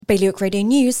Bailiwick Radio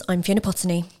News, I'm Fiona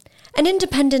Potney. An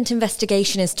independent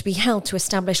investigation is to be held to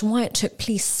establish why it took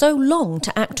police so long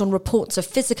to act on reports of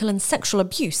physical and sexual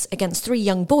abuse against 3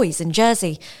 young boys in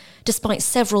Jersey. Despite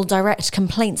several direct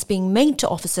complaints being made to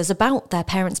officers about their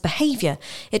parents' behaviour,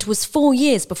 it was 4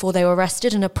 years before they were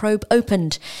arrested and a probe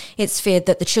opened. It's feared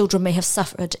that the children may have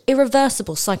suffered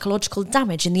irreversible psychological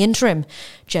damage in the interim.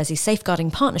 Jersey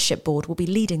Safeguarding Partnership Board will be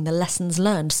leading the Lessons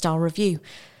Learned style review.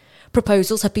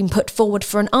 Proposals have been put forward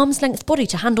for an arm's-length body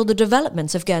to handle the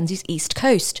development of Guernsey's east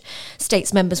coast.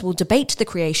 States members will debate the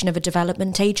creation of a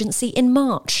development agency in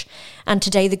March. And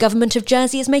today the government of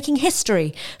Jersey is making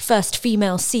history. First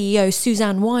female CEO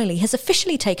Suzanne Wiley has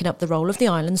officially taken up the role of the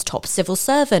island's top civil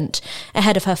servant.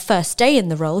 Ahead of her first day in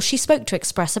the role, she spoke to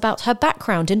Express about her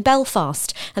background in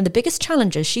Belfast and the biggest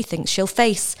challenges she thinks she'll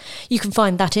face. You can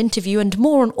find that interview and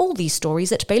more on all these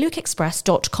stories at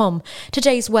bailiwickexpress.com.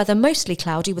 Today's weather mostly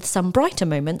cloudy with some brighter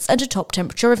moments and a top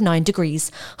temperature of 9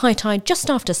 degrees. High tide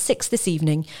just after 6 this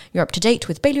evening. You're up to date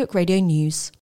with Bailiwick Radio News.